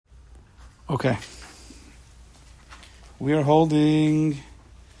Okay. We are holding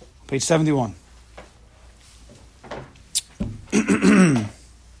page 71.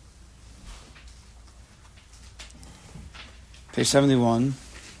 Page 71.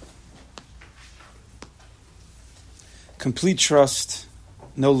 Complete trust,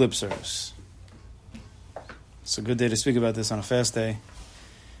 no lip service. It's a good day to speak about this on a fast day.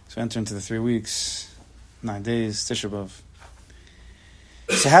 So we enter into the 3 weeks, 9 days, Tisha B'Av.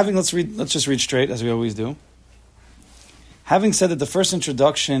 So let's just read straight as we always do. Having said that the first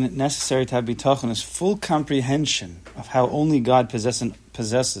introduction necessary to have bitachon is full comprehension of how only God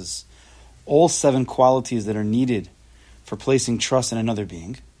possesses all 7 qualities that are needed for placing trust in another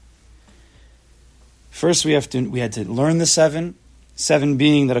being. First, we had to learn the 7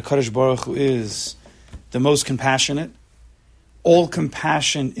 being that HaKadosh Baruch Hu is the most compassionate. All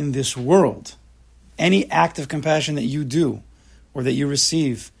compassion in this world, any act of compassion that you do or that you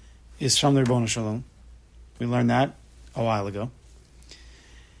receive is from the Ribono Shel Olam. We learned that a while ago.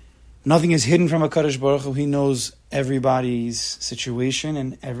 Nothing is hidden from HaKadosh Baruch Hu. He knows everybody's situation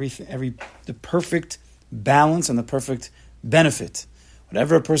and the perfect balance and the perfect benefit.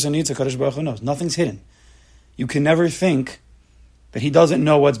 Whatever a person needs, HaKadosh Baruch Hu knows. Nothing's hidden. You can never think that he doesn't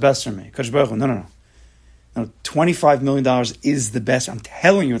know what's best for me. HaKadosh Baruch Hu, no. No, $25 million is the best. I'm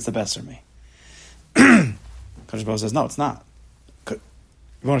telling you it's the best for me. HaKadosh Baruch Hu says, no, it's not.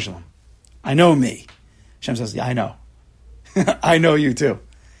 Ribono Shel Olam, I know me. Hashem says, yeah, I know. I know you too.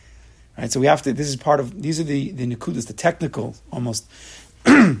 Right? So we have to, these are the nekudas, the technical, almost,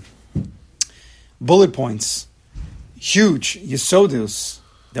 bullet points, huge yesodus,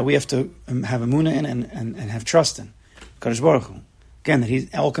 that we have to have emunah in and have trust in. HaKadosh Baruch Hu. Again,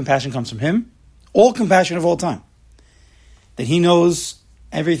 that all compassion comes from him. All compassion of all time. That he knows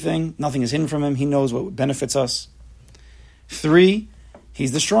everything, nothing is hidden from him, he knows what benefits us. 3,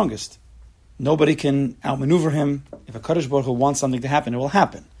 he's the strongest. Nobody can outmaneuver him. If HaKadosh Baruch Hu wants something to happen, it will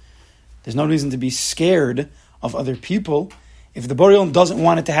happen. There's no reason to be scared of other people. If the Borei Olam doesn't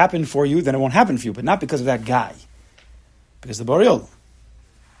want it to happen for you, then it won't happen for you, but not because of that guy. Because the Borei Olam.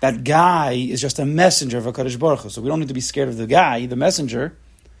 That guy is just a messenger of HaKadosh Baruch Hu. So we don't need to be scared of the guy, the messenger.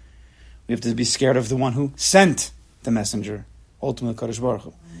 We have to be scared of the one who sent the messenger, ultimately HaKadosh Baruch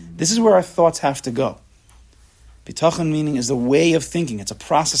Hu. This is where our thoughts have to go. Bitachon meaning is the way of thinking. It's a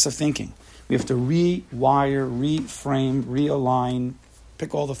process of thinking. We have to rewire, reframe, realign,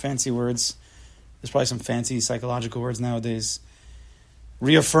 pick all the fancy words. There's probably some fancy psychological words nowadays.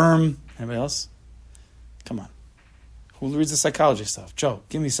 Reaffirm. Anybody else? Come on. Who reads the psychology stuff? Joe,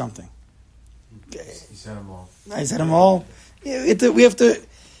 give me something. He said them all. I said them all. We have to...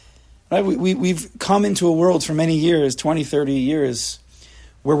 Right? We've come into a world for many years, 20, 30 years,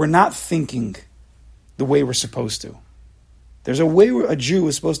 where we're not thinking the way we're supposed to. There's a way a Jew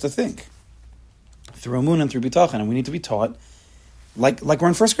is supposed to think. Through Emunah and through Bitachon, and we need to be taught like we're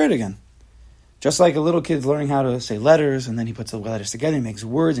in first grade again. Just like a little kid's learning how to say letters, and then he puts the letters together, he makes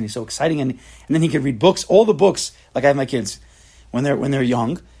words, and he's so exciting, and then he can read books. All the books, like I have my kids, when they're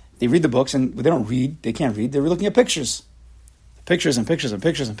young, they read the books, and they don't read, they can't read, they're looking at pictures. Pictures and pictures and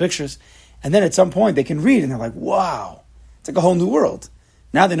pictures and pictures. And then at some point they can read and they're like, wow, it's like a whole new world.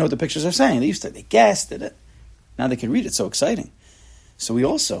 Now they know what the pictures are saying. They guessed it. Now they can read it. So exciting. So we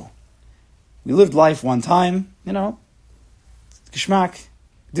lived life one time, geschmack,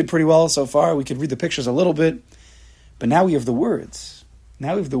 did pretty well so far. We could read the pictures a little bit. But now we have the words.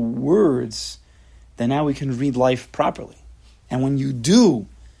 Now we have the words that now we can read life properly. And when you do,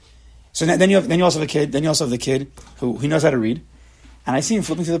 so then you also have the kid who he knows how to read. And I see him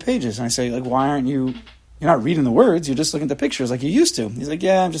flipping through the pages, and I say, like, why aren't you? You're not reading the words. You're just looking at the pictures like you used to. He's like,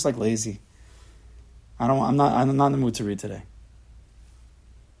 yeah, I'm just like lazy. I'm not in the mood to read today.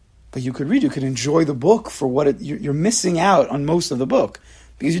 But you could read. You could enjoy the book for what you're missing out on most of the book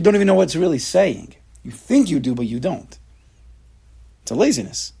because you don't even know what it's really saying. You think you do, but you don't. It's a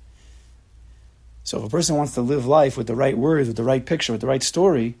laziness. So if a person wants to live life with the right words, with the right picture, with the right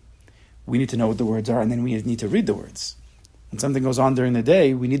story, we need to know what the words are, and then we need to read the words. When something goes on during the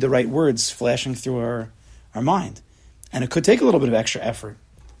day, we need the right words flashing through our mind. And it could take a little bit of extra effort.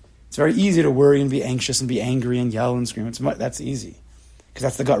 It's very easy to worry and be anxious and be angry and yell and scream. That's easy. Because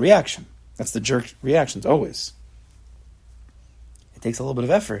that's the gut reaction. That's the jerk reactions, always. It takes a little bit of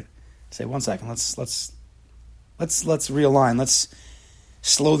effort. Say, 1 second, let's realign. Let's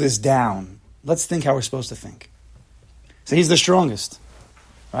slow this down. Let's think how we're supposed to think. So he's the strongest.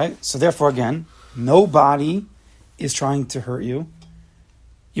 Right? So therefore, again, nobody is trying to hurt you,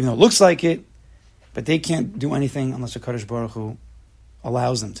 even though it looks like it, but they can't do anything unless HaKadosh Baruch Hu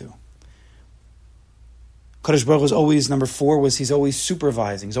allows them to. Kadosh Baruch Hu is always, number 4 was he's always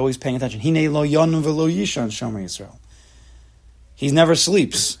supervising, he's always paying attention. Hinei lo yonu v'lo yishan shomer Yisrael. He never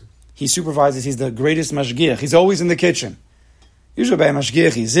sleeps. He supervises, he's the greatest mashgiach. He's always in the kitchen. Usually by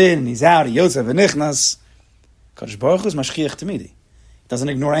mashgiach, he's in, he's out, he yotzev v'nichnas. Kadosh Baruch Hu is mashgiach tamidi. He doesn't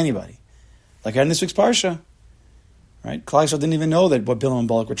ignore anybody. Like in this week's parsha, right? Klal Yisrael didn't even know that what Bilam and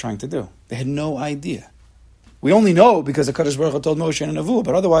Balak were trying to do. They had no idea. We only know because the Kadosh Baruch Hu told Moshe and Nevuah,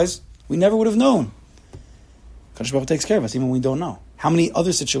 but otherwise, we never would have known. Kadosh Baruch Hu takes care of us, even when we don't know. How many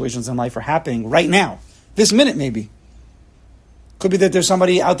other situations in life are happening right now? This minute, maybe. Could be that there's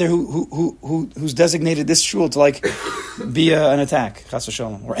somebody out there who's designated this shul to like be an attack, chas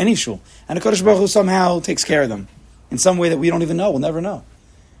v'sholom, or any shul, and the Kadosh Baruch Hu somehow takes care of them in some way that we don't even know. We'll never know.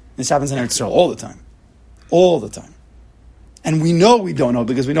 This happens in Eretz Yisrael all the time. And we know we don't know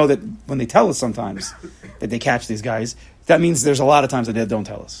because we know that when they tell us sometimes that they catch these guys, that means there's a lot of times that they don't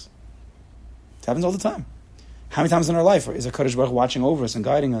tell us. It happens all the time. How many times in our life is a Kadosh Baruch Hu watching over us and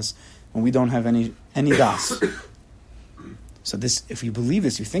guiding us when we don't have any das? So this, if you believe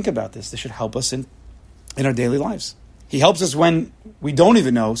this, you think about this, this should help us in our daily lives. He helps us when we don't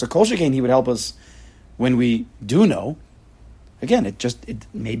even know. So Kol Shekain, he would help us when we do know. Again,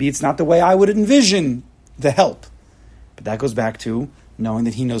 maybe it's not the way I would envision the help. But that goes back to knowing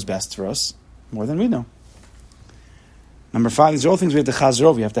that he knows best for us more than we know. Number 5, these are all things we have to chazer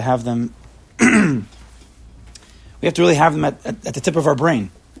over. We have to have them. We have to really have them at the tip of our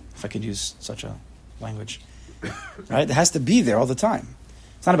brain, if I could use such a language. Right? It has to be there all the time.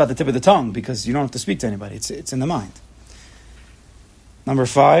 It's not about the tip of the tongue because you don't have to speak to anybody. It's in the mind. Number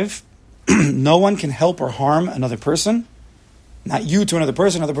 5, no one can help or harm another person. Not you to another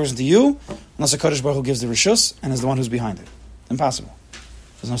person to you, unless a Kadosh Baruch Hu gives the rishus and is the one who's behind it. Impossible.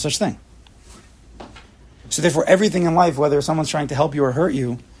 There's no such thing. So therefore, everything in life, whether someone's trying to help you or hurt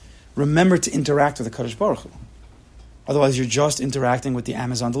you, remember to interact with the Kadosh Baruch Hu. Otherwise, you're just interacting with the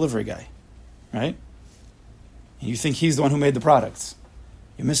Amazon delivery guy, right? And you think he's the one who made the products.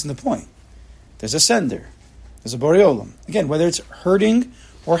 You're missing the point. There's a sender. There's a Borei Olam. Again, whether it's hurting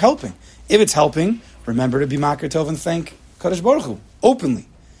or helping. If it's helping, remember to be Makir Tov and thank Kadosh Baruch Hu, openly.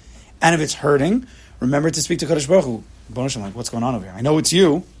 And if it's hurting, remember to speak to Kadosh Baruch Hu. Like, what's going on over here? I know it's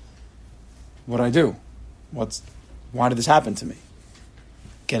you. What do I do? Why did this happen to me?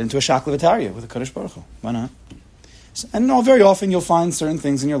 Get into a shaklavataria with a Kadosh Baruch Hu. Why not? And very often you'll find certain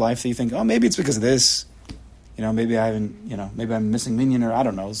things in your life that you think, oh, maybe it's because of this. Maybe I haven't, maybe I'm missing minion or I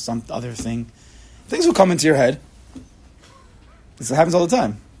don't know, some other thing. Things will come into your head. This happens all the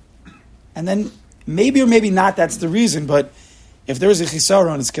time. And then maybe or maybe not that's the reason, but if there is a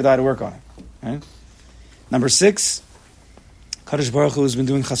chisaron, it's kedai to work on it. Right? Number 6, Kadosh Baruch Hu has been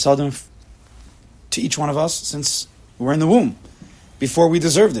doing chasadim to each one of us since we were in the womb, before we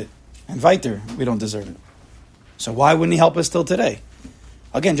deserved it. And weiter, we don't deserve it. So why wouldn't he help us till today?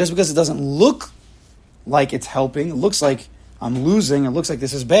 Again, just because it doesn't look like it's helping, it looks like I'm losing, it looks like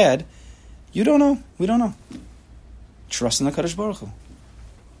this is bad, you don't know, we don't know. Trust in the Kadosh Baruch Hu.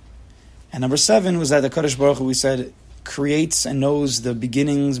 And number 7 was that the Kadosh Baruch Hu, we said, creates and knows the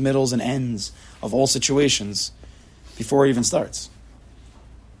beginnings, middles, and ends of all situations before it even starts.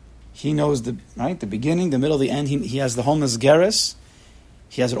 He knows the beginning, the middle, the end. He has the whole Mezgeres.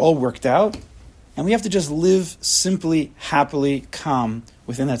 He has it all worked out. And we have to just live simply, happily, calm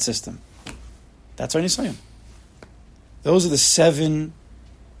within that system. That's our Nisayim. Those are the 7,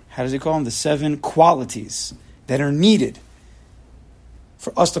 how does he call them? The 7 qualities that are needed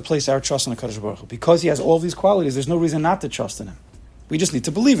for us to place our trust in the Kadosh Baruch Hu. Because he has all these qualities, there's no reason not to trust in him. We just need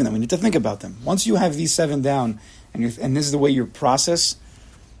to believe in them. We need to think about them. Once you have these 7 down, and this is the way you process,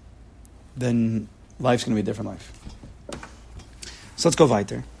 then life's going to be a different life. So let's go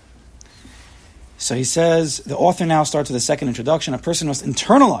weiter. So he says, the author now starts with the second introduction. A person must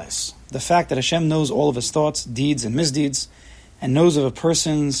internalize the fact that Hashem knows all of his thoughts, deeds, and misdeeds, and knows if a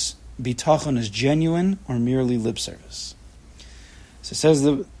person's bitachon is genuine or merely lip service. So it says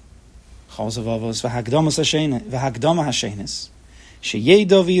the Chavos Avos v'hakdama hashenis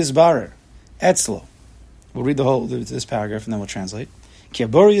sheyedo v'yizbarer etzlo. We'll read this paragraph and then we'll translate. Ki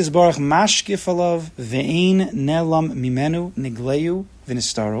abori yizbarach mashkif alav ve'ein nelam mimenu nigleyu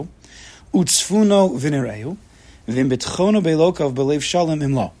v'nistaro utzfuno v'nireyu v'im belokav belev shalom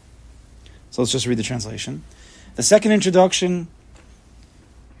imlo. So let's just read the translation. The second introduction,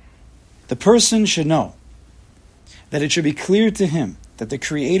 the person should know that it should be clear to him that the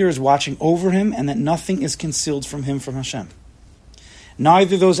Creator is watching over him and that nothing is concealed from him from Hashem.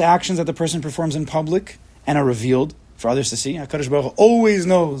 Neither those actions that the person performs in public and are revealed for others to see. HaKadosh Baruch Hu always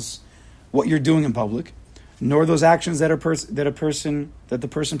knows what you're doing in public, nor those actions that the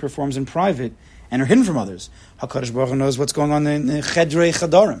person performs in private and are hidden from others. HaKadosh Baruch Hu knows what's going on in the Chedrei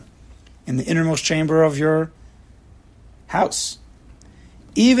Chadarim, in the innermost chamber of your house.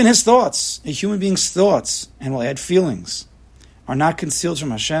 Even his thoughts, a human being's thoughts, and will add feelings, are not concealed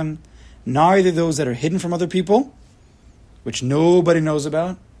from Hashem, neither those that are hidden from other people, which nobody knows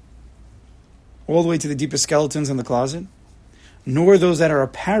about, all the way to the deepest skeletons in the closet, nor those that are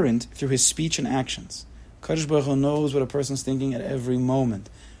apparent through his speech and actions. Kadosh Baruch Hu knows what a person's thinking at every moment.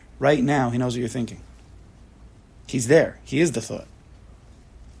 Right now, he knows what you're thinking. He's there. He is the thought.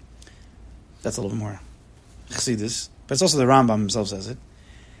 That's a little bit more Chassidus, but it's also the Rambam himself says it.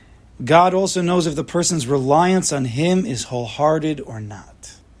 God also knows if the person's reliance on him is wholehearted or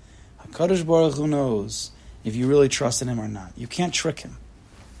not. HaKadosh Baruch Hu knows if you really trust in him or not. You can't trick him.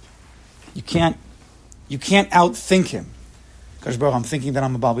 You can't outthink him. HaKadosh Baruch Hu, I'm thinking that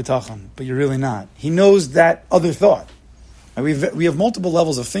I'm a Baal Bitachon, but you're really not. He knows that other thought. And we have multiple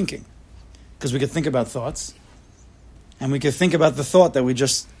levels of thinking, because we could think about thoughts, and we could think about the thought that we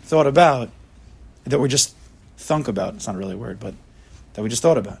just thought about, that we just thunk about. It's not really a word, but that we just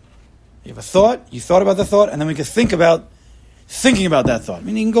thought about. You have a thought, you thought about the thought, and then we could think about thinking about that thought. I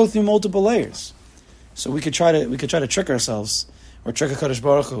mean, you can go through multiple layers. So we could try to trick ourselves, or trick HaKadosh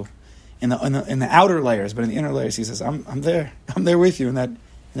Baruch Hu in the outer layers, but in the inner layers, he says, I'm there with you in that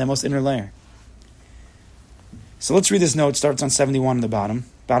most inner layer. So let's read this note. It starts on 71 in the bottom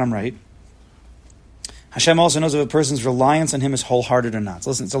right. Hashem also knows if a person's reliance on him is wholehearted or not. So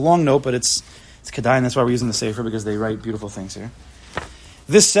listen, it's a long note, but it's Kedai, and that's why we're using the Sefer, because they write beautiful things here.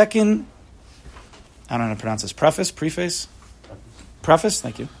 This second, I don't know how to pronounce this, preface?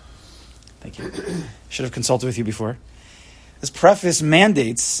 Thank you. Should have consulted with you before. This preface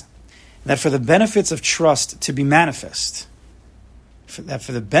mandates that for the benefits of trust to be manifest, if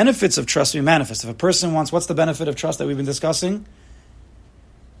a person wants, what's the benefit of trust that we've been discussing?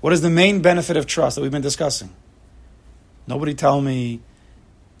 What is the main benefit of trust that we've been discussing? Don't tell me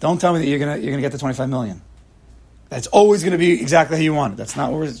that you're gonna get the 25 million. That's always going to be exactly how you want it. That's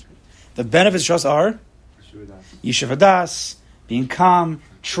not what the benefits of trust are. Yishuv Hadas, being calm,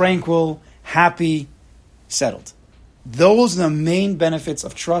 tranquil, happy, settled. Those are the main benefits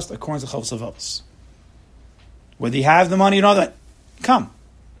of trust according to Chavos HaVavos. Whether you have the money or not, come.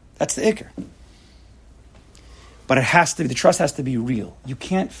 That's the ikr. But the trust has to be real. You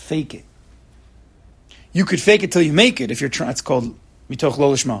can't fake it. You could fake it till you make it if you're trying. It's called mitoch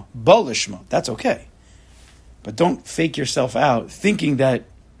lo lishma, bo lishma. That's okay. But don't fake yourself out thinking that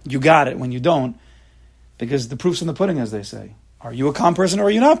you got it when you don't, because the proof's in the pudding, as they say. Are you a calm person or are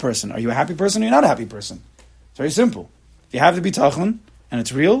you not a person? Are you a happy person or you're not a happy person? It's very simple. If you have the bitachon and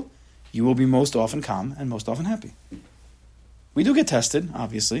it's real, you will be most often calm and most often happy. We do get tested,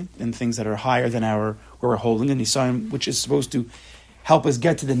 obviously, in things that are higher than where we're holding, a nisayon, which is supposed to help us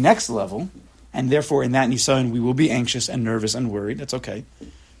get to the next level, and therefore in that nisayon we will be anxious and nervous and worried. That's okay.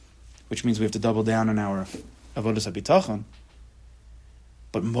 Which means we have to double down on our avodas habitachon.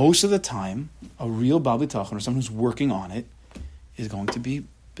 But most of the time, a real Baal Bitachon, or someone who's working on it, is going to be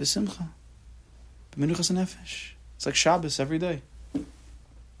b'simcha, b'menuchas nefesh. It's like Shabbos every day.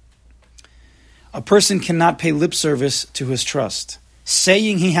 A person cannot pay lip service to his trust,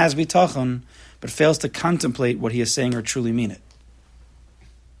 saying he has bitachon, but fails to contemplate what he is saying or truly mean it.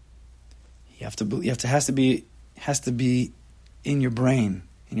 Has to be in your brain,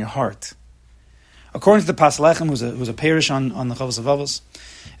 in your heart. According to the Pas Lechem, who's a parish on the Chavos HaVavos,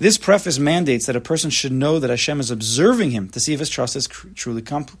 this preface mandates that a person should know that Hashem is observing him to see if his trust is truly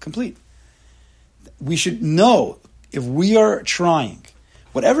complete. We should know if we are trying.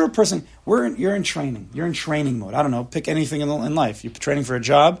 Whatever a person, you're in training. You're in training mode. I don't know, pick anything in life. You're training for a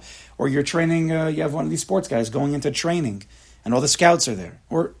job, or you're training, you have one of these sports guys going into training, and all the scouts are there,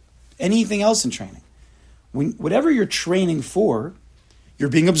 or anything else in training. Whatever you're training for, you're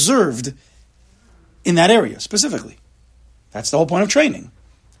being observed in that area, specifically. That's the whole point of training.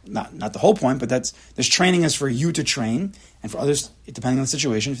 Not the whole point, but this training is for you to train, and for others, depending on the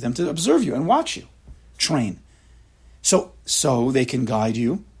situation, for them to observe you and watch you train. So they can guide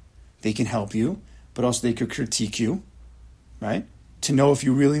you, they can help you, but also they could critique you, right? To know if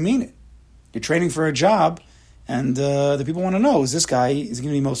you really mean it. You're training for a job, and the people want to know, is he going to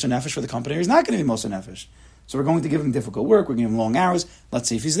be Moser Nefesh for the company, or he's not going to be Moser Nefesh? So we're going to give him difficult work, we're going to give him long hours, let's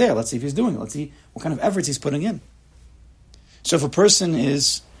see if he's there, let's see if he's doing it, let's see what kind of efforts he's putting in. So if a person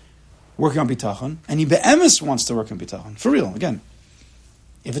is working on bitachon, and he be'emes wants to work on bitachon, for real, again,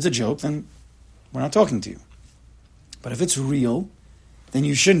 if it's a joke, then we're not talking to you. But if it's real, then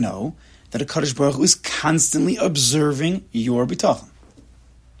you should know that a Kadosh Baruch Hu is constantly observing your bitachon,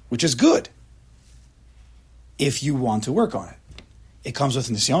 which is good if you want to work on it. It comes with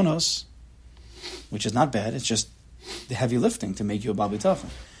nisyonos. which is not bad. It's just the heavy lifting to make you a Baal Bitachon.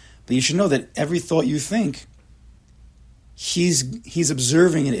 But you should know that every thought you think, he's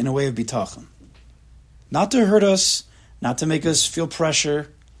observing it in a way of Bitachon. Not to hurt us, not to make us feel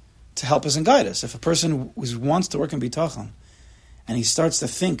pressure, to help us and guide us. If a person wants to work in Bitachon, and he starts to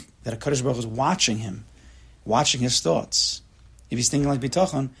think that HaKadosh Baruch Hu is watching him, watching his thoughts, if he's thinking like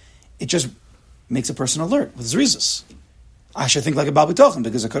Bitachon, it just makes a person alert with zrizas. I should think like a Baal Bitachon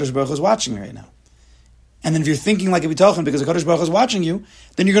because HaKadosh Baruch Hu is watching me right now. And then if you're thinking like a Bitachon because HaKadosh Baruch Hu is watching you,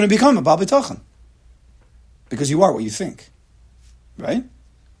 then you're going to become a Baal Bitachon. Because you are what you think. Right?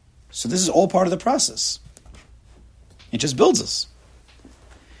 So this is all part of the process. It just builds us.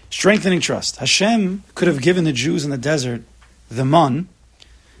 Strengthening trust. Hashem could have given the Jews in the desert the mun.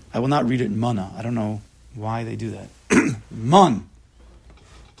 I will not read it in manna. I don't know why they do that. Mun.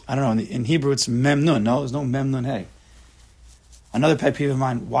 I don't know. In Hebrew it's memnun. No, there's no memnun hey. Another pet peeve of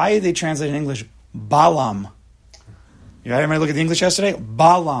mine. Why did they translate in English Balaam? You everybody look at the English yesterday?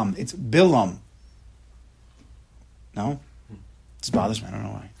 Balaam. It's Bilam. No? This bothers me. I don't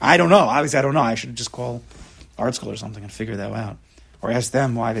know why. I don't know. Obviously, I don't know. I should just call art school or something and figure that out. Or ask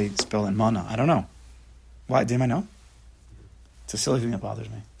them why they spell in manna. I don't know. Why? Did I know? It's a silly thing that bothers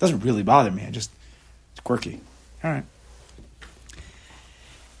me. It doesn't really bother me. It's quirky. All right.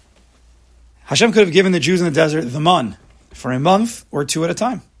 Hashem could have given the Jews in the desert the mun for a month or two at a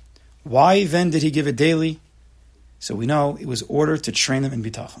time. Why then did he give it daily? So we know it was ordered to train them in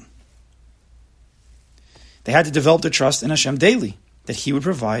bitachon. They had to develop their trust in Hashem daily, that he would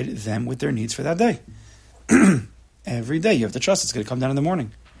provide them with their needs for that day. Every day you have to trust it's going to come down in the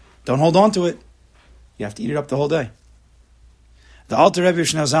morning. Don't hold on to it. You have to eat it up the whole day. The Alter Rebbe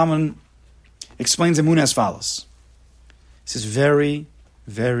Shneur Zalman explains Emunah as follows. This is very,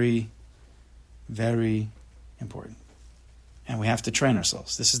 very, very important. And we have to train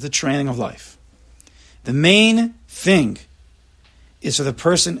ourselves. This is the training of life. The main thing is for the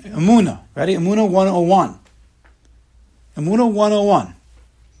person, Emunah, ready? Emunah 101. Emunah 101.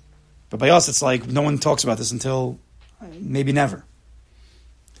 But by us, it's like no one talks about this until maybe never.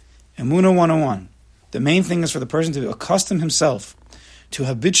 Emunah 101. The main thing is for the person to accustom himself to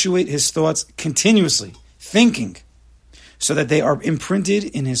habituate his thoughts continuously, thinking, so that they are imprinted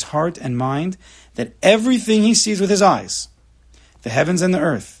in his heart and mind, that everything he sees with his eyes, the heavens and the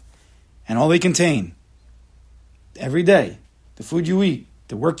earth, and all they contain, every day, the food you eat,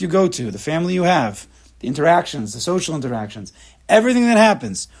 the work you go to, the family you have, the interactions, the social interactions, everything that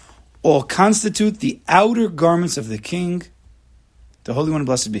happens, all constitute the outer garments of the King, the Holy One,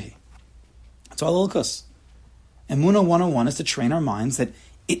 blessed be He. That's all Elokus. Emunah 101 is to train our minds that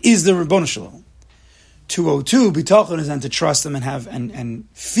it is the Ribono Shalom. 202, Bitachon, is then to trust Him and have and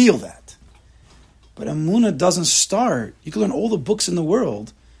feel that. But Emunah doesn't start. You can learn all the books in the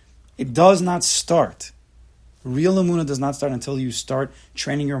world. It does not start. Real Emunah does not start until you start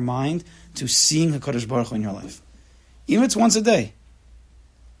training your mind to seeing HaKadosh Baruch Hu in your life. Even if it's once a day.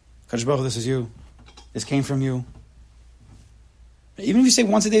 HaKadosh Baruch Hu, this is you. This came from you. Even if you say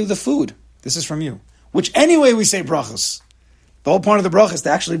once a day with the food, this is from you. Which anyway we say brachos. The whole point of the brachos is to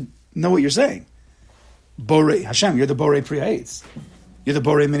actually know what you're saying. Borei, Hashem, you're the Borei Pri Ha'etz. You're the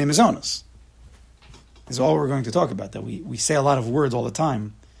Borei Minei Mizonos. This is all we're going to talk about. That we say a lot of words all the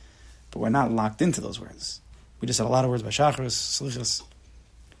time, but we're not locked into those words. We just said a lot of words by Shacharis, Slichas.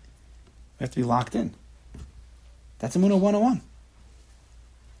 We have to be locked in. That's Emunah 101.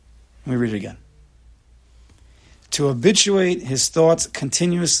 Let me read it again. To habituate his thoughts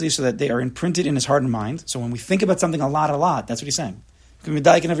continuously so that they are imprinted in his heart and mind. So when we think about something a lot, that's what he's saying. It can be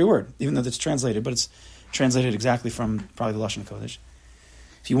medayik in every word, even though it's translated, but it's translated exactly from probably the Lashon Kodesh.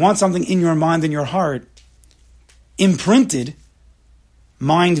 If you want something in your mind and your heart, imprinted,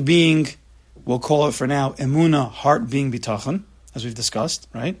 mind being, we'll call it for now, Emunah, heart being bitachon, as we've discussed,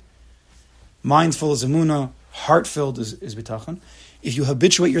 right? Mindful is Emunah, heart-filled is bitachon. If you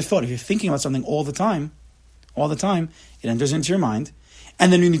habituate your thought, if you're thinking about something all the time, it enters into your mind.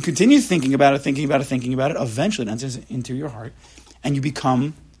 And then when you continue thinking about it, eventually it enters into your heart, and you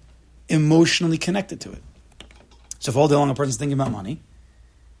become emotionally connected to it. So if all day long a person's thinking about money,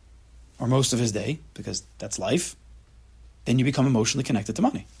 or most of his day, because that's life, then you become emotionally connected to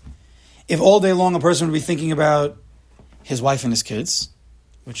money. If all day long a person would be thinking about his wife and his kids,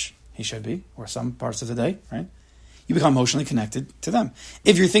 which he should be, or some parts of the day, right? You become emotionally connected to them.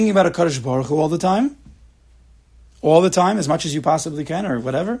 If you're thinking about a HaKadosh Baruch Hu all the time, as much as you possibly can, or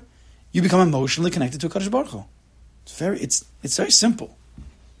whatever, you become emotionally connected to a HaKadosh Baruch Hu. It's very simple.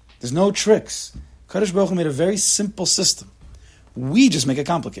 There's no tricks. HaKadosh Baruch Hu made a very simple system. We just make it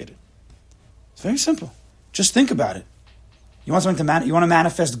complicated. It's very simple. Just think about it. You want something you want to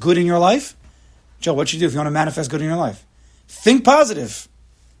manifest good in your life? Joe, what should you do if you want to manifest good in your life? Think positive.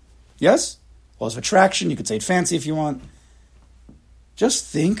 Yes? Laws of attraction, you could say it fancy if you want. Just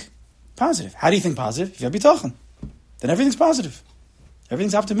think positive. How do you think positive? If you have bitachon, then everything's positive.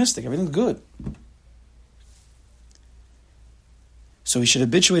 Everything's optimistic. Everything's good. So he should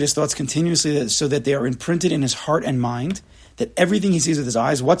habituate his thoughts continuously so that they are imprinted in his heart and mind, that everything he sees with his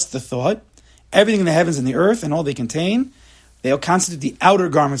eyes, what's the thought? Everything in the heavens and the earth and all they contain, they all constitute the outer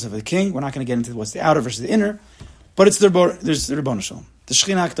garments of the king. We're not going to get into what's the outer versus the inner, but it's there's the Ribono Shel Olam, the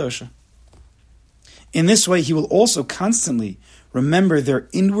Shechina HaKdosha. In this way, he will also constantly remember their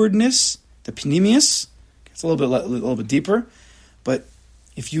inwardness, the pnimius. It's a little bit deeper, but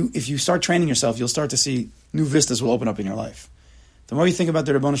if you start training yourself, you'll start to see new vistas will open up in your life. The more you think about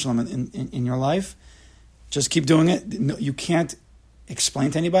the Ribono Shel Olam in your life, just keep doing it. You can't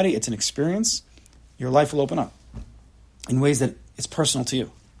explain to anybody. It's an experience. Your life will open up in ways that it's personal to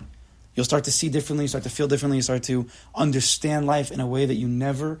you. You'll start to see differently. You start to feel differently. You start to understand life in a way that you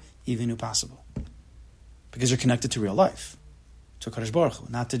never even knew possible, because you're connected to real life, to Kadosh Baruch Hu,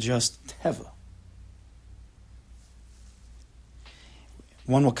 not to just Teva.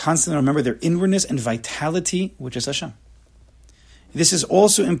 One will constantly remember their inwardness and vitality, which is Hashem. This is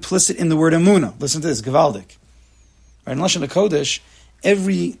also implicit in the word Emunah. Listen to this, Gavaldik. Right, in Lashon HaKodesh,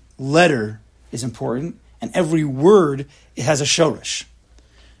 every letter is important, and every word, it has a shoresh.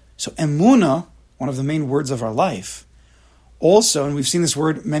 So Emunah, one of the main words of our life, also, and we've seen this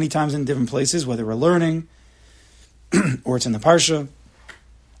word many times in different places, whether we're learning, or it's in the Parsha,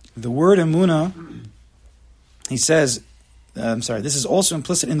 the word Emunah, he says, this is also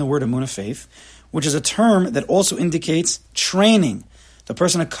implicit in the word Emunah, faith, which is a term that also indicates training. The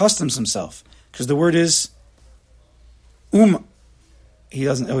person accustoms himself, because the word is he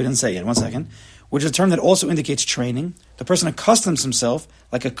didn't say it yet, 1 second, which is a term that also indicates training. The person accustoms himself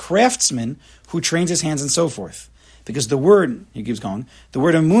like a craftsman who trains his hands and so forth. Because the word, he keeps going, the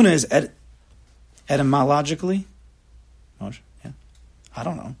word Emunah is etymologically, I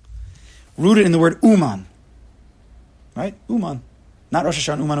don't know, rooted in the word Uman. Right? Uman. Not Rosh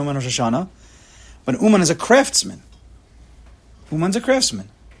Hashanah, Uman, Rosh Hashanah. But Uman is a craftsman. Uman's a craftsman.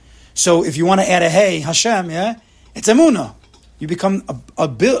 So if you want to add a hey, Hashem, it's Emunah. You become a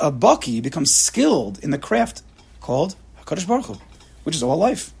baki, you become skilled in the craft called HaKadosh Baruch Hu, which is all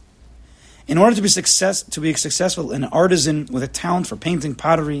life. In order to be successful, an artisan with a talent for painting,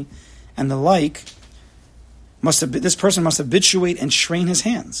 pottery, and the like, this person must habituate and train his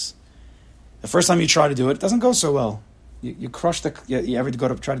hands. The first time you try to do it, it doesn't go so well. You crush you ever go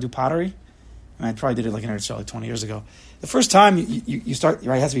to try to do pottery? I probably did it like in Eretz Yisrael like 20 years ago. The first time you start,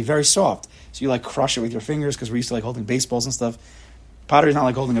 right, it has to be very soft. So you like crush it with your fingers, because we're used to like holding baseballs and stuff. Pottery is not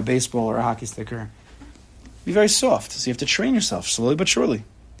like holding a baseball or a hockey stick. Be very soft. So you have to train yourself slowly but surely.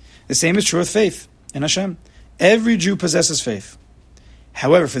 The same is true with faith in Hashem. Every Jew possesses faith.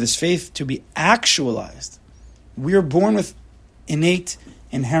 However, for this faith to be actualized, we are born with innate,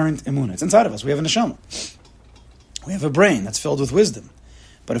 inherent emunah. It's inside of us. We have a neshama. We have a brain that's filled with wisdom.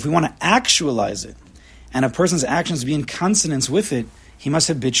 But if we want to actualize it, and a person's actions be in consonance with it, he must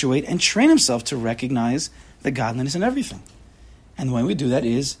habituate and train himself to recognize the godliness in everything. And the way we do that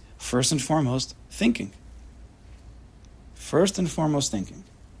is, first and foremost, thinking. First and foremost, thinking.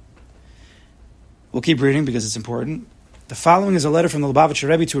 We'll keep reading because it's important. The following is a letter from the Lubavitcher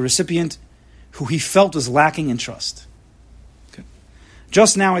Rebbe to a recipient who he felt was lacking in trust. Okay.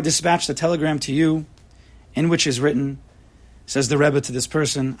 Just now I dispatched a telegram to you in which is written, says the Rebbe to this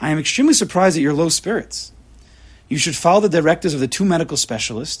person, I am extremely surprised at your low spirits. You should follow the directives of the 2 medical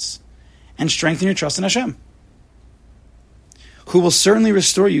specialists and strengthen your trust in Hashem, who will certainly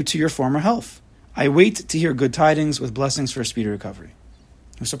restore you to your former health. I wait to hear good tidings with blessings for a speedy recovery.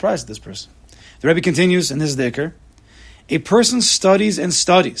 I'm surprised at this person. The Rebbe continues, and this is the Iker. A person studies and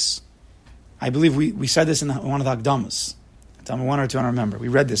studies. I believe we said this in one of the Hagdamas. Tell me 1 or 2, I don't remember. We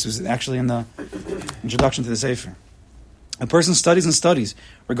read this. It was actually in the introduction to the Sefer. A person studies and studies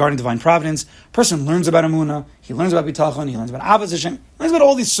regarding divine providence. A person learns about Emunah. He learns about Bitachon. He learns about Avos Hashem. He learns about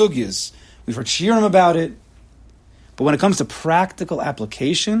all these sugyas. We've heard shiurim about it. But when it comes to practical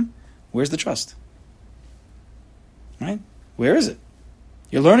application, where's the trust? Right? Where is it?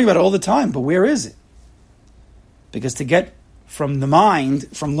 You're learning about it all the time, but where is it? Because to get from the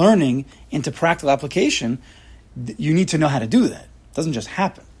mind, from learning, into practical application, you need to know how to do that. It doesn't just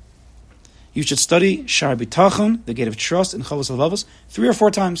happen. You should study Shaar HaBitachon, the gate of trust, in Chavos Halvavos, 3 or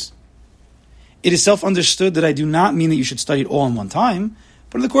 4 times. It is self-understood that I do not mean that you should study it all in one time,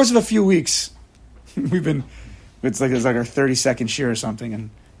 but in the course of a few weeks, it's like our 32nd shir or something, and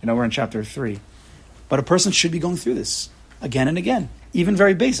we're in chapter 3. But a person should be going through this again and again. even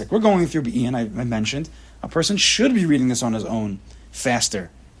very basic. We're going through Ian, I mentioned. A person should be reading this on his own faster.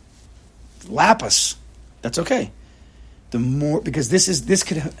 Lapis. That's okay. The more, because this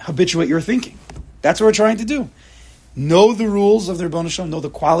could habituate your thinking. That's what we're trying to do. Know the rules of the Rebbeinu Shalom, know the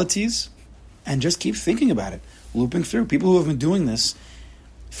qualities, and just keep thinking about it, looping through. People who have been doing this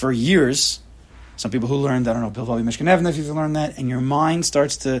for years, some people who learned, I don't know, Bilvavi Mishkan Evna, if you've learned that, and your mind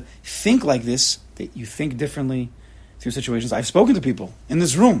starts to think like this, that you think differently through situations. I've spoken to people in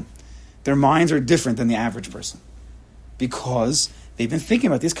this room. Their minds are different than the average person because they've been thinking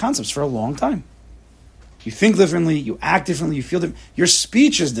about these concepts for a long time. You think differently, you act differently, you feel different. Your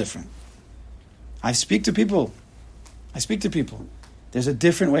speech is different. I speak to people. There's a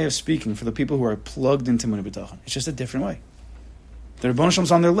different way of speaking for the people who are plugged into Munah B'tachon. It's just a different way. The Rebbeinu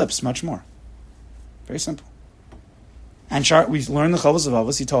Shalom's on their lips, much more. Very simple. And we learned the Chavos of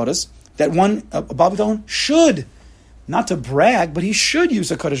Avos. He taught us that a Baal B'tachon should, not to brag, but he should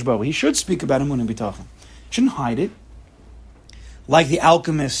use a Kadosh Baruch Hu. He should speak about Munah B'tachon. Shouldn't hide it. Like the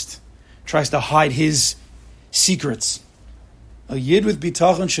alchemist tries to hide his secrets. A Yid with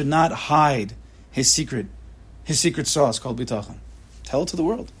B'tachon should not hide his secret sauce called B'tachon. Tell it to the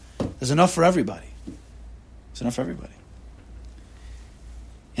world. There's enough for everybody.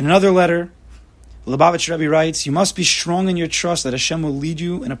 In another letter, the Lubavitch Rebbe writes, "You must be strong in your trust that Hashem will lead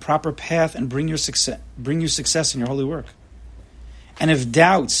you in a proper path and bring you success in your holy work. And if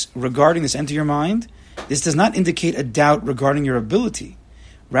doubts regarding this enter your mind, this does not indicate a doubt regarding your ability.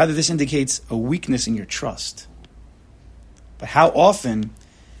 Rather, this indicates a weakness in your trust." But how often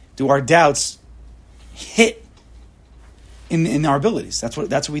do our doubts hit in our abilities? That's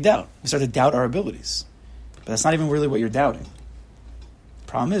what we doubt. We start to doubt our abilities. But that's not even really what you're doubting. The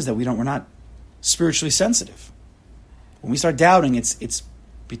problem is that we're not spiritually sensitive. When we start doubting, it's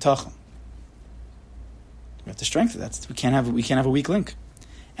bitachon. We have to strengthen that. We can't have a weak link.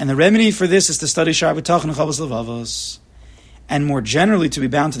 And the remedy for this is to study Shaar HaBitachon and Chavos Levavos, and more generally to be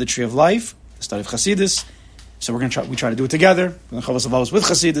bound to the tree of life, the study of Chassidus. So we try to do it together. Chavos Levavos with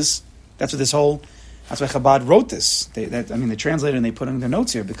Chassidus. That's why Chabad wrote this. They translated and they put it in their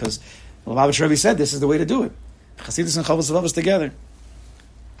notes here because the Lubavitch Rebbe said this is the way to do it. Chassidus and Chavos Levavos together.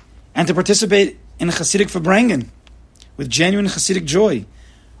 And to participate in a Chassidic Verbringen with genuine Chassidic joy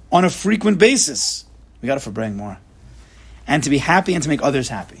on a frequent basis. We got to Verbring more. And to be happy and to make others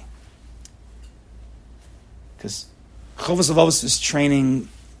happy. Because Chavos Levavos is training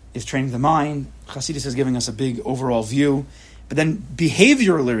the mind. Chassidus is giving us a big overall view. But then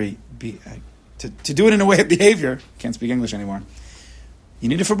behaviorally, to do it in a way of behavior, can't speak English anymore, you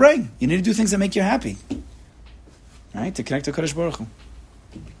need to Verbring. You need to do things that make you happy. Right? To connect to Kadosh Baruch Hu.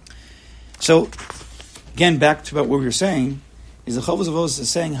 So, again, back to what we were saying, is the Chavos Levavos is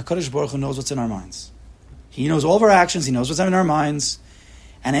saying HaKadosh Baruch Hu knows what's in our minds. He knows all of our actions, He knows what's in our minds,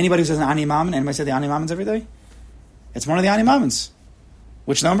 and anybody who says an Ani Mammon, anybody say the Ani Mammons every day? It's one of the Ani Mammons.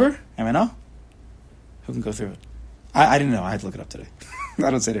 Which number? Anybody know? Who can go through it? I didn't know, I had to look it up today. I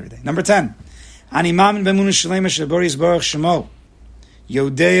don't say it every day. Number 10. Ani Mammon b'emunah shlema sheboris baruch shemo.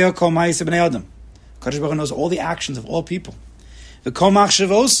 Yodea kol ma'aseh b'nei adam. HaKadosh Baruch Hu knows all the actions of all people. The kol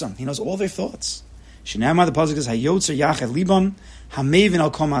machshavosam, He knows all their thoughts. Shinema, the pasuk is hayotzer yached libam hamevin al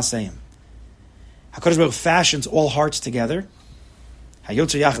kol ma'asehim. HaKadosh Baruch Hu fashions all hearts together.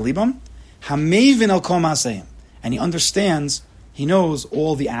 Hayotzer yached libam hamevin al kol ma'asehim, and He understands. He knows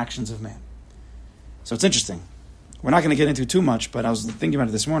all the actions of man. So it's interesting. We're not going to get into too much, but I was thinking about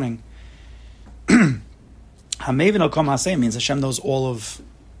it this morning. Hamevin al kol ma'asehim means Hashem knows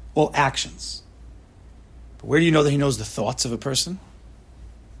all actions. But where do you know that He knows the thoughts of a person?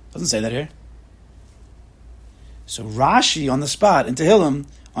 Doesn't say that here. So Rashi on the spot in Tehillim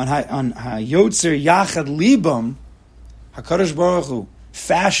on Hayotzer Yachad Libam, HaKadosh Baruch Hu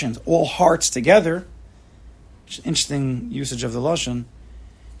fashioned all hearts together. Which is interesting usage of the lashon.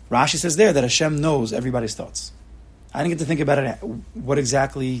 Rashi says there that Hashem knows everybody's thoughts. I didn't get to think about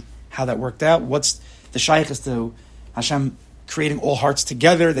it. How that worked out. What's the shaykhs to Hashem creating all hearts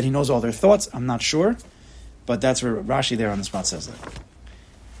together? That He knows all their thoughts. I'm not sure. But that's where Rashi there on the spot says that.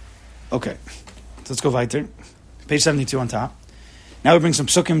 Okay, so let's go weiter. Page 72 on top. Now we bring some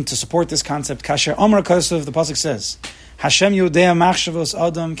psukim to support this concept. Kasher Omer Kosov, the pasuk says, Hashem Yodea Machshavos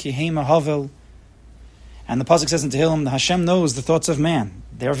Adam Ki Heima Havel. And the pasuk says in Tehillim, the Hashem knows the thoughts of man.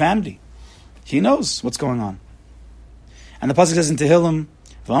 They're vanity. He knows what's going on. And the pasuk says in Tehillim,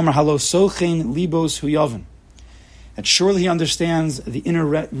 V'Omer Halo Sochein Libos Huyavin. That surely He understands the inner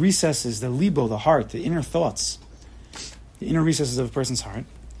recesses, the libo, the heart, the inner thoughts, the inner recesses of a person's heart.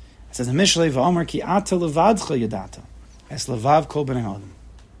 It says in Mishlei, V'Omer Ki Ata Levadcha Yadata, Es Levav Kol Bnei Adam.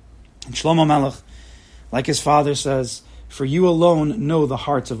 And Shlomo Melech, like his father says, For you alone know the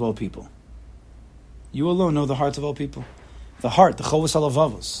hearts of all people. You alone know the hearts of all people. The heart, the chovos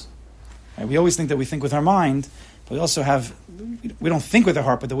halavavos. Right? We always think that we think with our mind, but we don't think with our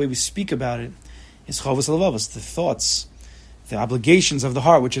heart, but the way we speak about it is chovos halavavos, the thoughts, the obligations of the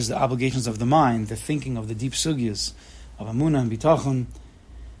heart, which is the obligations of the mind, the thinking of the deep sugyas of amunah and bitachon.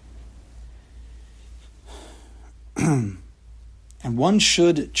 And one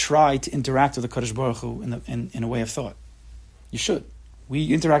should try to interact with the Kadosh Baruch Hu in a way of thought. You should.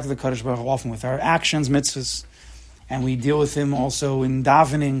 We interact with the Kadosh Baruch Hu often with our actions, mitzvahs, and we deal with him also in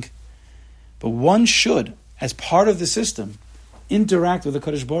davening. But one should, as part of the system, interact with the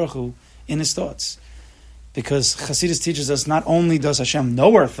Kadosh Baruch Hu in his thoughts. Because Chassidus teaches us not only does Hashem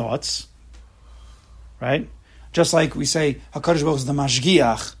know our thoughts, right? Just like we say, HaKadosh Baruch Hu is the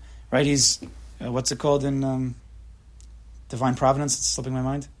mashgiach, right? He's, what's it called in Divine Providence? It's slipping my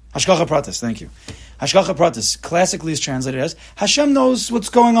mind. Hashgacha Pratis, thank you. Hashgacha Pratis, classically is translated as, Hashem knows what's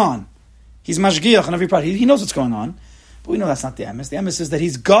going on. He's mashgiach on every part. He knows what's going on. But we know that's not the emes. The emes is that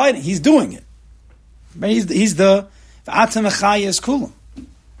he's guiding, he's doing it. Right? He's the V'atem echayes kulam.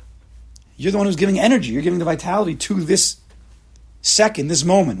 You're the one who's giving energy. You're giving the vitality to this second, this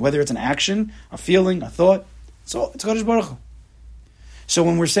moment, whether it's an action, a feeling, a thought. So it's Kadosh Baruch Hu. So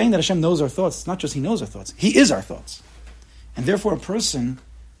when we're saying that Hashem knows our thoughts, it's not just He knows our thoughts. He is our thoughts. And therefore a person,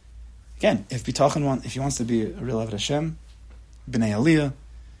 again, if he wants to be a real Aved Hashem, B'nai Aliyah,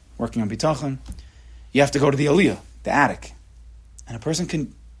 working on Bitachon, you have to go to the Aliyah, the attic. And a person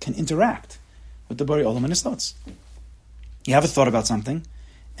can interact with the Bari Olam and his thoughts. You have a thought about something,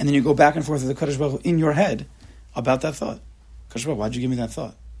 and then you go back and forth with the Kadosh Baruch Hu in your head about that thought. Kadosh Baruch Hu, why'd you give me that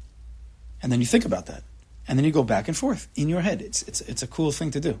thought? And then you think about that. And then you go back and forth in your head. It's a cool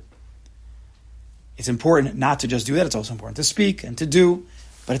thing to do. It's important not to just do that. It's also important to speak and to do,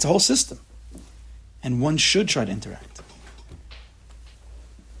 but it's a whole system. And one should try to interact.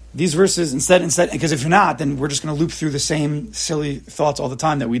 These verses, instead, because if you're not, then we're just going to loop through the same silly thoughts all the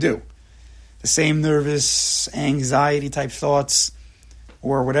time that we do. The same nervous, anxiety-type thoughts,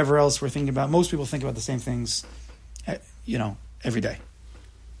 or whatever else we're thinking about. Most people think about the same things, every day.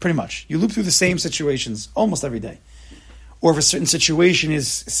 Pretty much. You loop through the same situations almost every day. Or if a certain situation is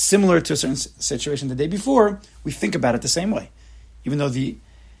similar to a certain situation the day before, we think about it the same way. Even though the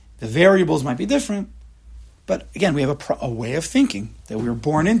variables might be different, but again, we have a way of thinking that we were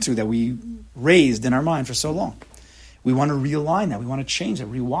born into, that we raised in our mind for so long. We want to realign that. We want to change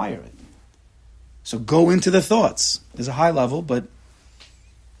it, rewire it. So go into the thoughts. There's a high level, but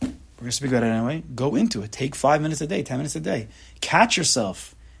we're going to speak about it anyway. Go into it. Take 5 minutes a day, 10 minutes a day. Catch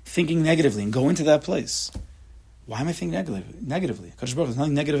yourself thinking negatively and go into that place. Why am I thinking negatively? Kadosh Baruch Hu, there's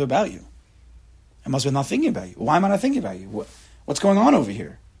nothing negative about you. I must be not thinking about you. Why am I not thinking about you? What's going on over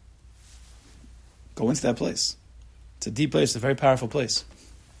here? Go into that place. It's a deep place. It's a very powerful place.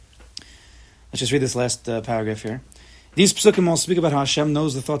 Let's just read this last paragraph here. These psukim all speak about how Hashem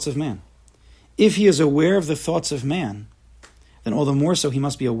knows the thoughts of man. If He is aware of the thoughts of man, then all the more so He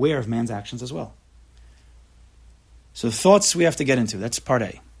must be aware of man's actions as well. So the thoughts we have to get into. That's part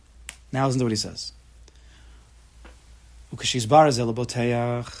A. Now listen to what he says. Ukashizbar zel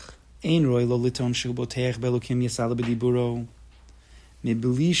boteach ein roy lo liton shu boteach belokim yasal bediburo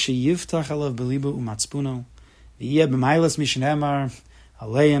mebli sheyiftach alav belibo umatzpuno v'yeh b'maylas mishnamar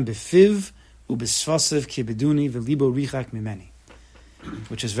aleim befiv ubesvasev kibeduni v'libo richak mimeni,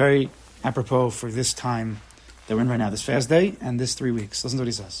 which is very apropos for this time that we're in right now, this fast day and this 3 weeks. Listen to what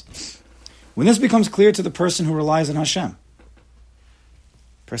he says. When this becomes clear to the person who relies on Hashem,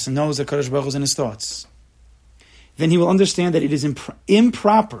 person knows that Kadosh Baruch Hu is in his thoughts, then he will understand that it is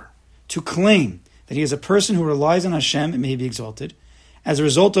improper to claim that he is a person who relies on Hashem, it may be exalted, as a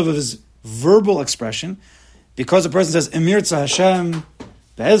result of his verbal expression, because a person says, Emirza Hashem,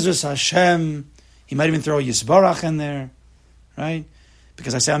 Be'ezras Hashem, he might even throw Yisbarach in there, right?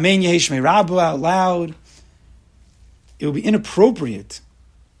 Because I say, Amen Yehi Shmei Rabu out loud. It would be inappropriate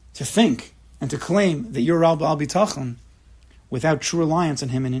to think and to claim that you're Rabbi Al Bitachon without true reliance on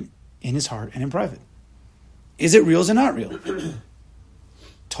him in his heart and in private. Is it real? Is it not real?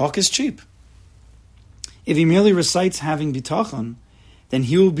 Talk is cheap. If he merely recites having bitachon, then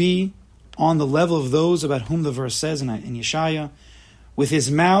he will be on the level of those about whom the verse says in Yeshaya, with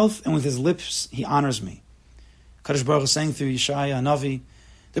his mouth and with his lips he honors me. Kadosh Baruch Hu is saying through Yeshaya, Hanavi,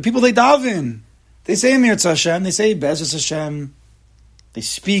 the people they daven, they say Emir Hashem, they say Be'ezras Hashem, they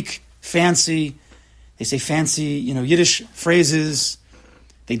speak fancy, they say fancy, Yiddish phrases,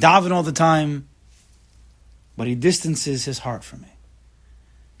 they daven all the time, but he distances his heart from me.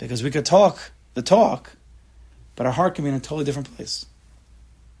 Because we could talk the talk, but our heart can be in a totally different place.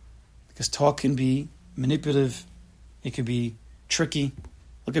 Because talk can be manipulative, It could be tricky.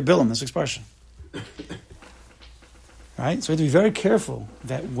 Look at Bilam, this expression. Right? So we have to be very careful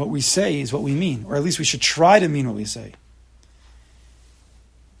that what we say is what we mean, or at least we should try to mean what we say.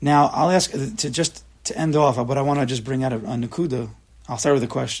 Now, I'll ask to end off, but I want to just bring out a Nakuda. I'll start with a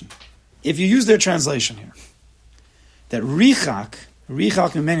question. If you use their translation here, that Richak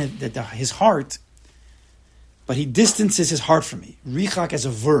meant that his heart, but he distances his heart from me. Richak as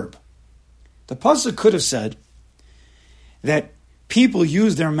a verb. The pasuk could have said that people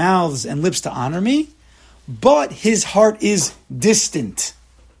use their mouths and lips to honor me, but his heart is distant.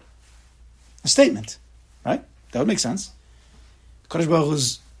 A statement, right? That would make sense. Kadosh Baruch Hu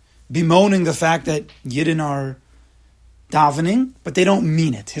is bemoaning the fact that Yidden are davening, but they don't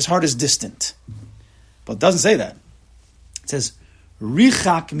mean it. His heart is distant. But it doesn't say that. It says,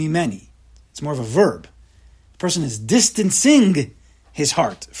 Richak mimeni. It's more of a verb. The person is distancing his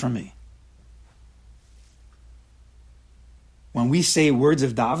heart from me. When we say words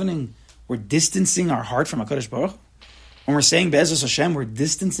of davening, we're distancing our heart from HaKadosh Baruch Hu. When we're saying Be'ezus Hashem, we're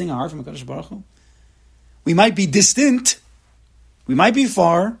distancing our heart from HaKadosh Baruch Hu. We might be distant, we might be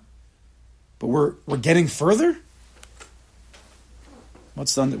far, but we're getting further?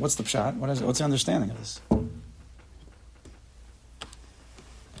 What's the pshat? What's the understanding of this?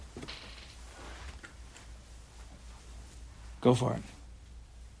 Go for it.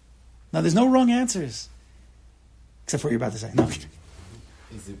 Now, there's no wrong answers. Except for what you're about to say. No.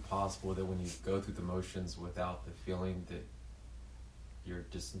 Is it possible that when you go through the motions without the feeling that you're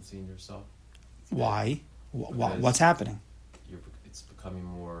distancing yourself? Why? What's happening? It's becoming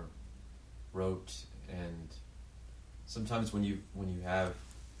more rote, and sometimes when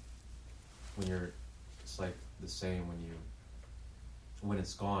it's like the same when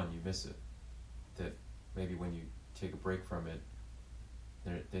it's gone, you miss it. That maybe when you take a break from it,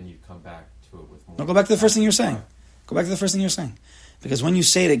 then you come back to it with more. No, go back to the first thing you're saying. Go back to the first thing you're saying. Because when you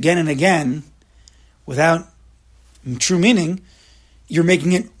say it again and again, without true meaning, you're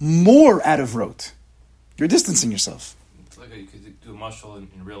making it more out of rote. You're distancing yourself. It's like you could do a mashal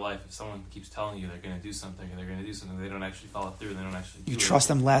in real life. If someone keeps telling you they're going to do something and they're going to do something, they don't actually follow through and they don't actually do it. You trust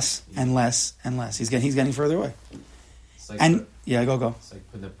them less and less and less. He's getting further away. It's like go. It's like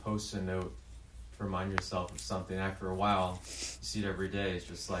putting a post-it note to remind yourself of something. After a while, you see it every day. It's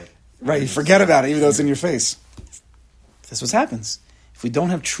just like... Right, you forget about it even though it's in your face. That's what happens. If we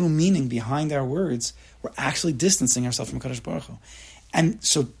don't have true meaning behind our words, we're actually distancing ourselves from Kadosh Baruch Hu. And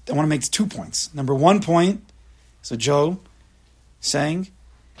so I want to make 2 points. Number 1 point, so Joe saying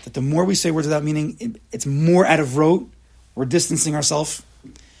that the more we say words without meaning, it's more out of rote. We're distancing ourselves.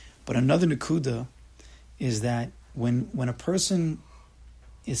 But another Nakuda is that when a person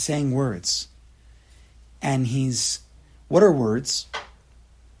is saying words, and what are words?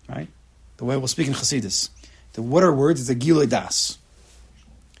 Right? The way we'll speak in Chassidus. The what are words is a Gilui Das.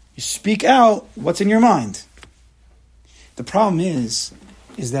 You speak out what's in your mind. The problem is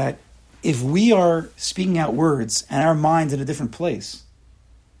that if we are speaking out words and our mind's in a different place,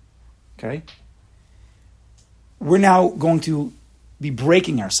 okay, we're now going to be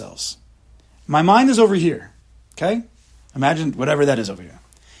breaking ourselves. My mind is over here, okay? Imagine whatever that is over here.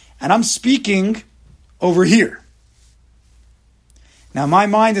 And I'm speaking over here. Now my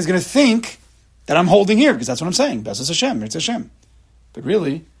mind is going to think that I'm holding here, because that's what I'm saying. Be'ezus Hashem, it's Hashem. But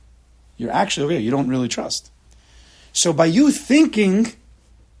really, you're actually over here. You don't really trust. So by you thinking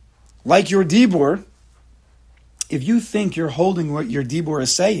like your Dibur, if you think you're holding what your Dibur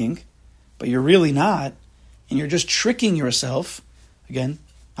is saying, but you're really not, and you're just tricking yourself, again,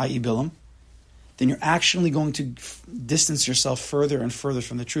 i.e. Bilam, then you're actually going to distance yourself further and further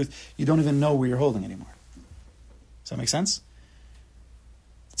from the truth. You don't even know where you're holding anymore. Does that make sense?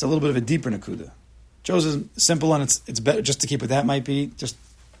 It's a little bit of a deeper Nakuda. Joe's is simple, and it's better just to keep with that. Might be just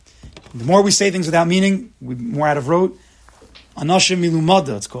the more we say things without meaning, we're more out of rote. Anashim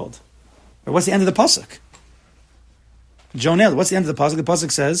milumada, it's called. But what's the end of the pasuk? Joe nailed it. What's the end of the pasuk? The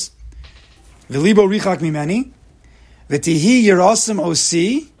pasuk says, "V'libo richak mimeni, v'tihi yirasim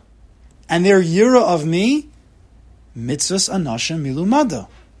osi," and their yira of me, mitzvahs anashim milumada,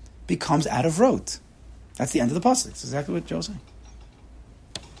 becomes out of rote. That's the end of the pasuk. That's exactly what Joe's saying.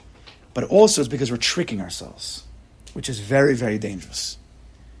 But also it's because we're tricking ourselves, which is very, very dangerous.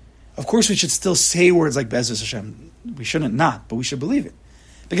 Of course, we should still say words like Be'ezus Hashem. We shouldn't not, but we should believe it.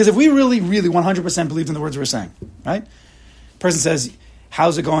 Because if we really, really 100% believed in the words we're saying, right? Person says,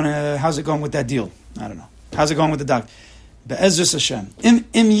 how's it going with that deal? I don't know. How's it going with the doc? Be'ezus Hashem. Im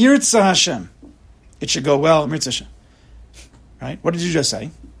yirtza Hashem. It should go well, Im yirtza Hashem. Right? What did you just say?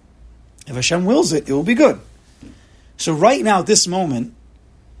 If Hashem wills it, it will be good. So right now, at this moment,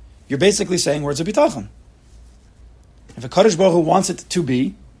 you're basically saying words of bitachon. If a Kadosh Baruch Hu wants it to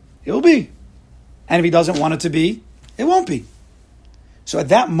be, it will be. And if he doesn't want it to be, it won't be. So at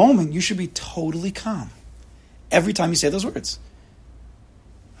that moment, you should be totally calm. Every time you say those words.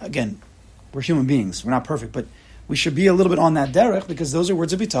 Again, we're human beings. We're not perfect, but we should be a little bit on that derech because those are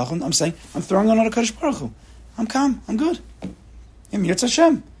words of bitachon. I'm saying, I'm throwing on a Kadosh Baruch Hu. I'm calm. I'm good. Im Yirtz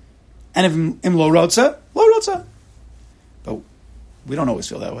Hashem. And if Im Lo Rotza, Lo Rotza. But we don't always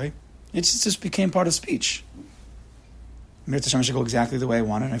feel that way. It just became part of speech. Im Yirtz Hashem should go exactly the way I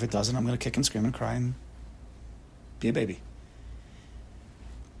want it, and if it doesn't, I'm going to kick and scream and cry and be a baby.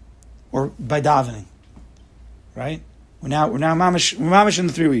 Or by davening. Right? We're now mamish in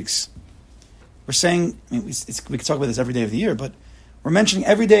the 3 weeks. We're saying, I mean, we could talk about this every day of the year, but we're mentioning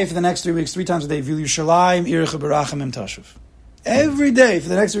every day for the next 3 weeks, 3 times a day, Vil Yushalayim, Irecha Barachim, Em Tashuv. Every day for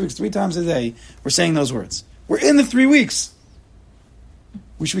the next 3 weeks, 3 times a day, we're saying those words. We're in the 3 weeks.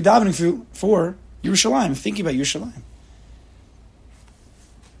 We should be davening for Yerushalayim, thinking about Yerushalayim.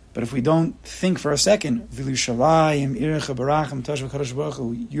 But if we don't think for a second, Vil Yushalayim, Irecha Barachim, Tashuv, Kadosh Baruch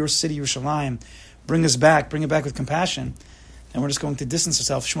Hu, your city, Yerushalayim, bring it back with compassion, and we're just going to distance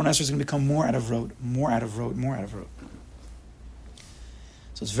ourselves. Shemona Esrei is going to become more out of road.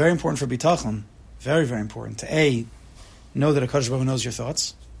 So it's very important for bitachon, very, very important, to know that HaKadosh Baruch Hu knows your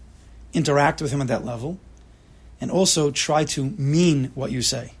thoughts, interact with him at that level, and also try to mean what you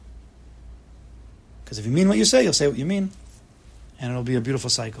say. Because if you mean what you say, you'll say what you mean, and it'll be a beautiful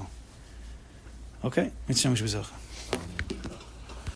cycle. Okay? Mitzvah Mishpizach.